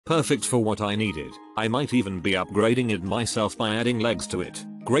Perfect for what I needed. I might even be upgrading it myself by adding legs to it.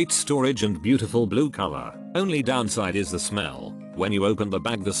 Great storage and beautiful blue color. Only downside is the smell. When you open the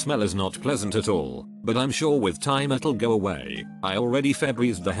bag the smell is not pleasant at all, but I'm sure with time it'll go away. I already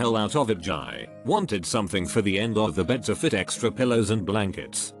Febrezed the hell out of it. I wanted something for the end of the bed to fit extra pillows and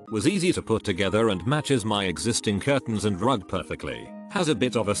blankets. Was easy to put together and matches my existing curtains and rug perfectly. Has a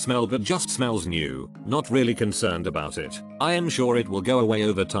bit of a smell but just smells new. Not really concerned about it. I am sure it will go away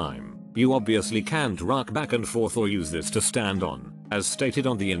over time. You obviously can't rock back and forth or use this to stand on, as stated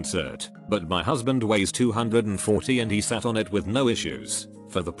on the insert, but my husband weighs 240 and he sat on it with no issues.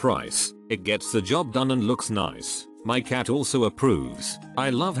 For the price, it gets the job done and looks nice. My cat also approves. I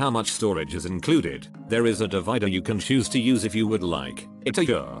love how much storage is included. There is a divider you can choose to use if you would like. It's a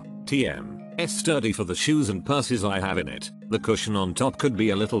TM. It's sturdy for the shoes and purses I have in it. The cushion on top could be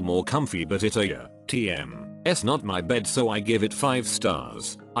a little more comfy but it's a TM. It's not my bed so I give it 5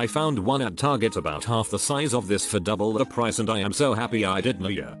 stars. I found one at Target about half the size of this for double the price and I am so happy I didn't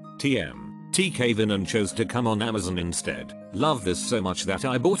TM. Cave in and chose to come on Amazon instead. Love this so much that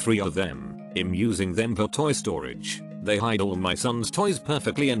I bought 3 of them. I'm using them for toy storage. They hide all my son's toys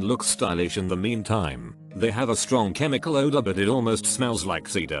perfectly and look stylish in the meantime. They have a strong chemical odor but it almost smells like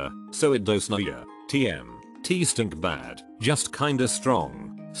cedar, so it does not TM. Stink bad, just kinda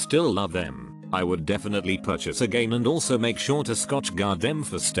strong. Still love them. I would definitely purchase again and also make sure to scotch guard them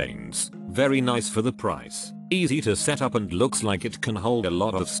for stains. Very nice for the price. Easy to set up and looks like it can hold a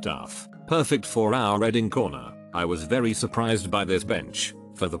lot of stuff. Perfect for our reading corner. I was very surprised by this bench.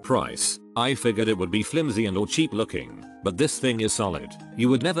 For the price, I figured it would be flimsy and or cheap looking, but this thing is solid. You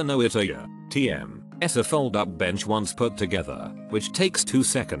would never know it TM. It's a fold up bench once put together, which takes 2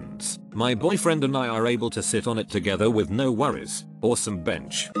 seconds. My boyfriend and I are able to sit on it together with no worries. Awesome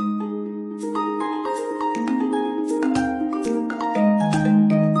bench.